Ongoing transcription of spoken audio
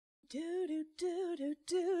Do do do do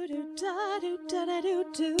do do da do da da do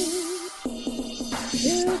do. Do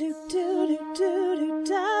do do do do do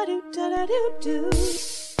da do da da do do.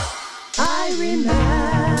 I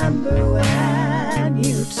remember when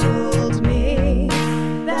you told me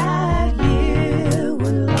that you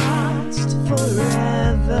were lost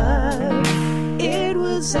forever. It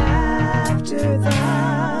was after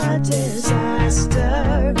the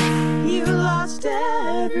disaster. You lost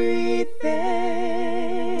everything,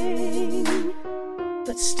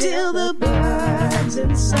 but still the burns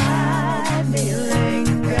inside me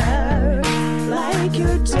linger like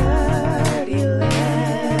your dirty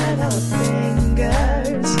little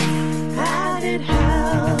fingers, and it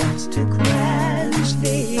helps to quench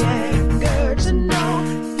the anger to know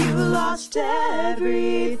you lost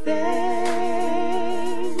everything.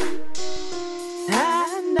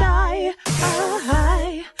 And I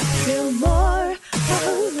feel more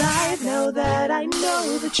alive now that I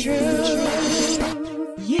know the truth.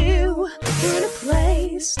 You were in a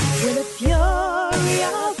place where the fury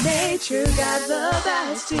of nature got the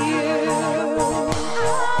best of you.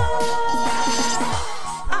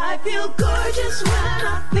 I feel gorgeous when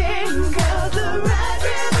I think of the Red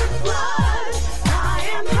River flood. I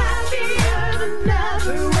am happier than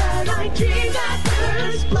ever when I dream that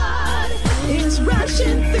first blood is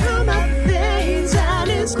rushing through my veins and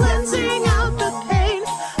is cleansing out the pain.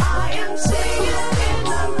 I am singing in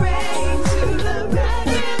the rain to the Red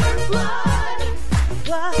River flood.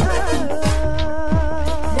 Whoa.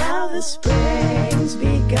 Now the spring's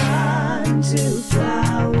begun to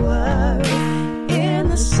flower in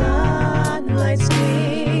the sunlight's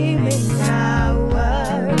gleaming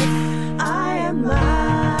power. I am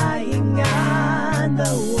lying on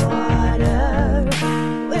the water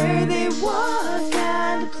where they walk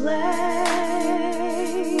and play.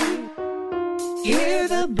 Hear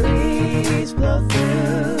the breeze blow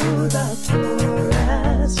through the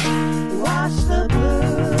forest. Watch the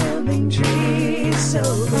blooming trees so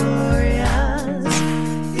glorious.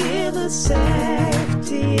 Feel the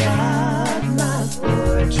safety of my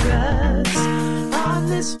fortress on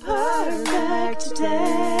this perfect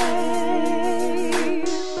day.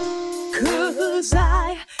 'Cause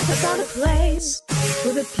I have found a place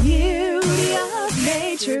where the beauty of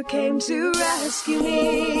nature came to rescue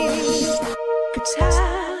me.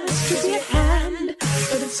 Catastrophe at hand,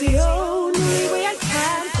 but it's the only way I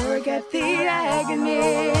can forget the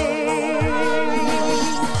agony.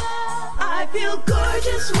 I feel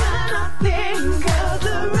gorgeous when I think of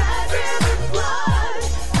the Red River flood.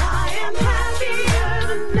 I am happier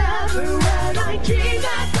than ever when I dream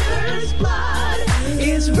that first blood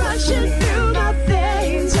is rushing through my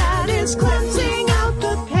veins and is cleansing out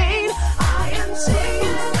the pain. I am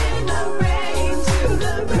singing in the rain to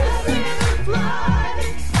the Red River flood.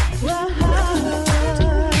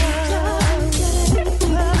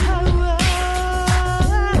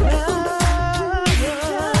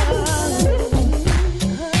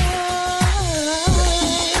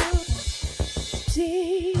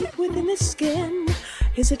 Deep within the skin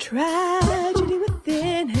is a tragedy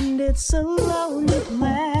within, and it's a lonely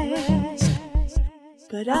place.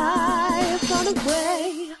 But I have found a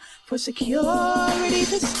way for security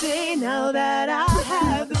to stay now that I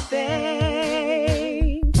have the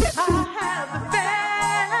faith. I have the faith.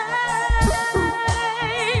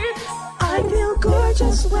 I feel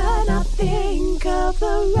gorgeous when I think of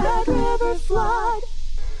the Red River flood.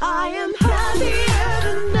 I am happier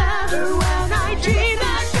than ever when I dream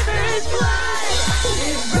that river's blood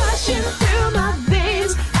is rushing through my